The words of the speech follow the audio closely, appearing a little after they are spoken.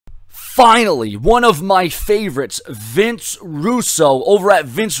Finally, one of my favorites, Vince Russo, over at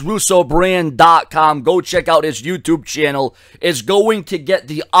vincerussobrand.com. Go check out his YouTube channel. Is going to get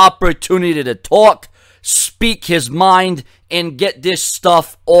the opportunity to talk, speak his mind, and get this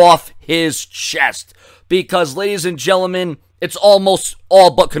stuff off his chest. Because, ladies and gentlemen, it's almost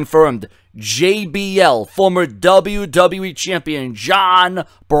all but confirmed. JBL, former WWE champion John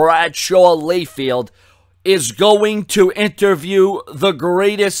Bradshaw Layfield, is going to interview the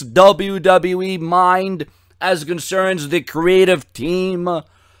greatest WWE mind as concerns the creative team,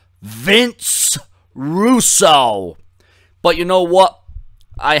 Vince Russo. But you know what?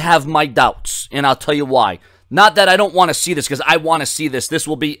 I have my doubts, and I'll tell you why. Not that I don't want to see this, because I want to see this. This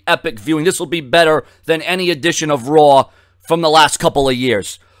will be epic viewing. This will be better than any edition of Raw from the last couple of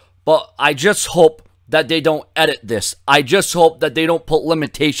years. But I just hope that they don't edit this. I just hope that they don't put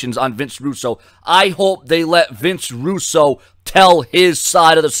limitations on Vince Russo. I hope they let Vince Russo tell his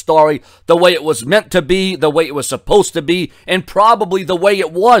side of the story the way it was meant to be, the way it was supposed to be, and probably the way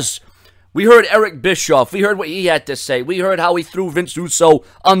it was. We heard Eric Bischoff. We heard what he had to say. We heard how he threw Vince Russo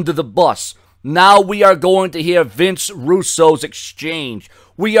under the bus. Now we are going to hear Vince Russo's exchange.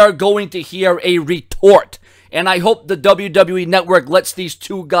 We are going to hear a retort. And I hope the WWE Network lets these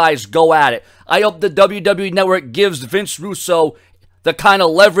two guys go at it. I hope the WWE Network gives Vince Russo the kind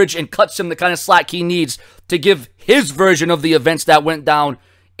of leverage and cuts him the kind of slack he needs to give his version of the events that went down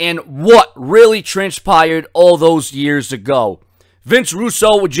and what really transpired all those years ago. Vince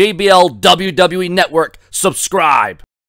Russo with JBL WWE Network. Subscribe.